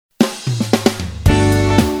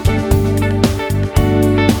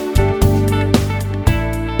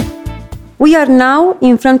We are now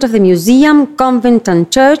in front of the museum, convent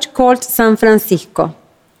and church called San Francisco.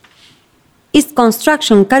 Its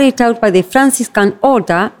construction, carried out by the Franciscan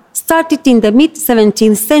order, started in the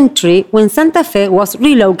mid-17th century when Santa Fe was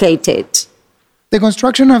relocated. The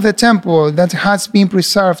construction of the temple that has been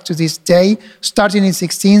preserved to this day started in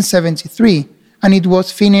 1673, and it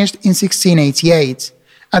was finished in 1688.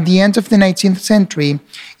 At the end of the 19th century,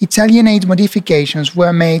 Italianate modifications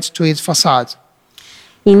were made to its facade.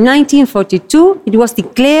 In 1942, it was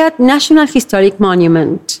declared National Historic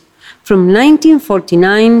Monument. From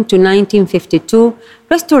 1949 to 1952,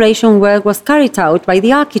 restoration work was carried out by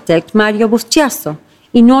the architect Mario Buschiasso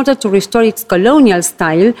in order to restore its colonial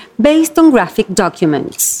style based on graphic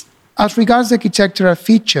documents. As regards architectural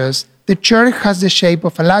features, the church has the shape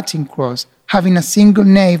of a Latin cross, having a single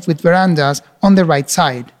nave with verandas on the right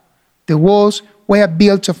side. The walls were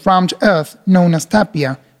built of round earth known as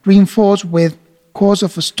tapia, reinforced with cores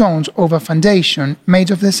of stones over foundation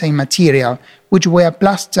made of the same material, which were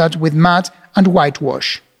plastered with mud and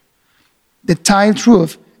whitewash. The tiled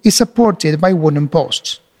roof is supported by wooden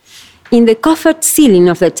posts. In the coffered ceiling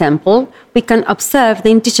of the temple, we can observe the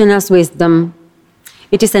indigenous wisdom.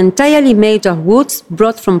 It is entirely made of woods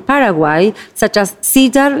brought from Paraguay, such as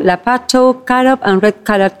cedar, lapacho, carob, and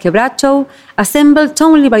red-colored quebracho, assembled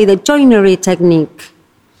only by the joinery technique.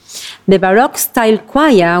 The Baroque-style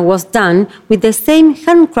choir was done with the same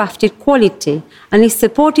handcrafted quality and is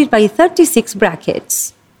supported by 36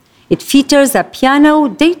 brackets. It features a piano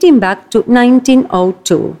dating back to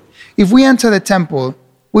 1902. If we enter the temple,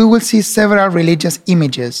 we will see several religious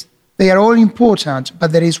images. They are all important,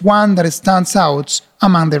 but there is one that stands out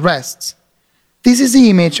among the rest. This is the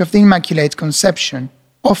image of the Immaculate Conception,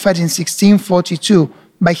 offered in 1642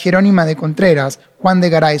 by Jerónima de Contreras, Juan de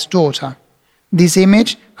Garay's daughter. This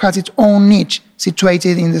image has its own niche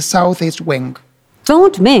situated in the southeast wing.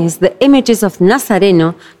 Don't miss the images of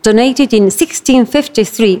Nazareno donated in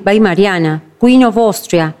 1653 by Mariana, Queen of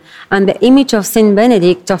Austria, and the image of Saint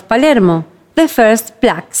Benedict of Palermo, the first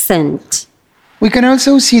black saint. We can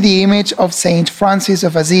also see the image of Saint Francis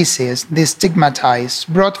of Assisi, the stigmatized,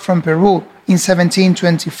 brought from Peru in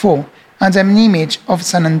 1724, and an image of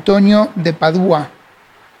San Antonio de Padua,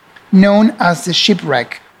 known as the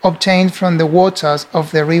shipwreck, obtained from the waters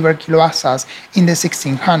of the river Quiloasas in the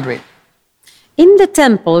 1600s. In the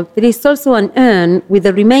temple, there is also an urn with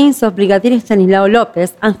the remains of Brigadier Estanislao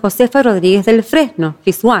López and Josefa Rodríguez del Fresno,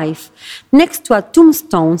 his wife, next to a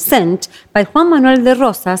tombstone sent by Juan Manuel de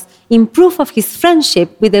Rosas in proof of his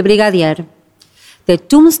friendship with the Brigadier. The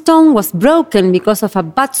tombstone was broken because of a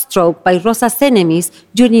butt stroke by Rosas' enemies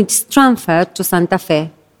during its transfer to Santa Fe.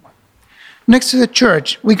 Next to the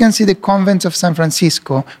church, we can see the convent of San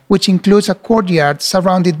Francisco, which includes a courtyard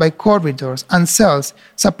surrounded by corridors and cells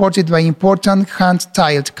supported by important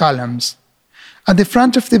hand-tiled columns. At the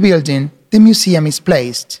front of the building, the museum is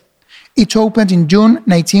placed. It opened in June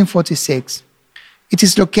 1946. It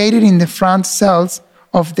is located in the front cells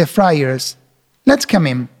of the friars. Let's come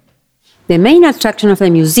in. The main attraction of the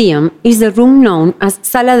museum is the room known as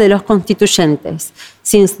Sala de los Constituyentes,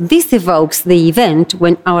 since this evokes the event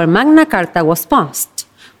when our Magna Carta was passed,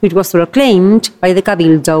 which was proclaimed by the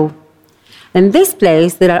Cabildo. In this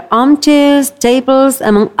place, there are armchairs, tables,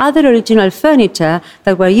 among other original furniture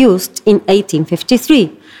that were used in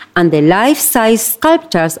 1853, and the life-size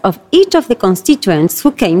sculptures of each of the constituents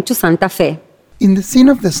who came to Santa Fe. In the scene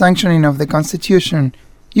of the sanctioning of the Constitution,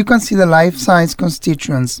 you can see the life-size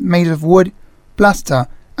constituents made of wood, plaster,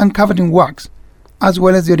 and covered in wax, as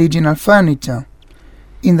well as the original furniture.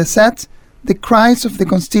 In the set, the cries of the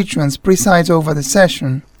constituents preside over the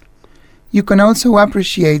session. You can also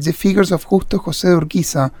appreciate the figures of Justo José de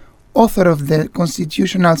Urquiza, author of the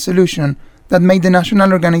constitutional solution that made the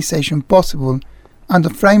national organization possible, and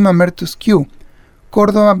of Fray Mamertus Q,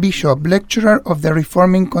 Córdoba bishop, lecturer of the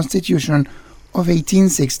Reforming Constitution of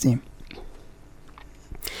 1860.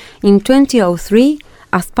 In 2003,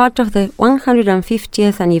 as part of the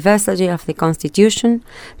 150th anniversary of the Constitution,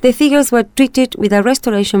 the figures were treated with a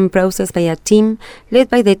restoration process by a team led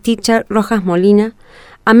by the teacher Rojas Molina,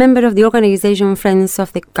 a member of the organization Friends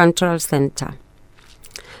of the Cultural Center.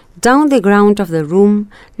 Down the ground of the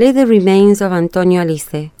room lay the remains of Antonio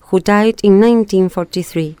Alice, who died in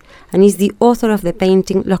 1943 and is the author of the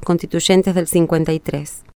painting Los Constituyentes del 53.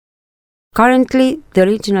 Currently, the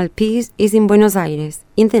original piece is in Buenos Aires,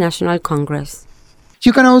 in the National Congress.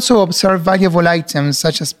 You can also observe valuable items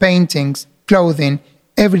such as paintings, clothing,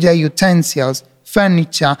 everyday utensils,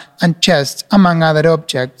 furniture, and chests, among other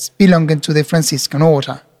objects belonging to the Franciscan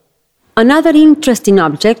order. Another interesting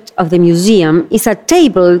object of the museum is a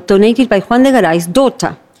table donated by Juan de Garay's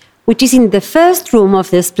daughter, which is in the first room of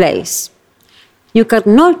this place. You can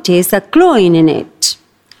notice a clawing in it.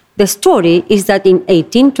 The story is that in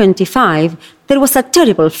 1825 there was a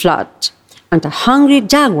terrible flood, and a hungry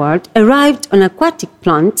jaguar arrived on aquatic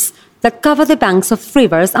plants that cover the banks of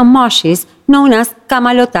rivers and marshes known as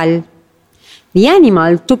camalotal. The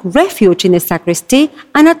animal took refuge in the sacristy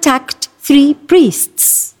and attacked 3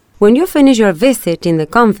 priests. When you finish your visit in the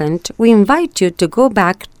convent, we invite you to go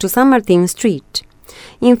back to San Martín Street.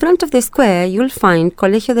 In front of the square, you'll find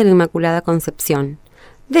Colegio de la Inmaculada Concepción.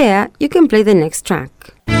 There, you can play the next track.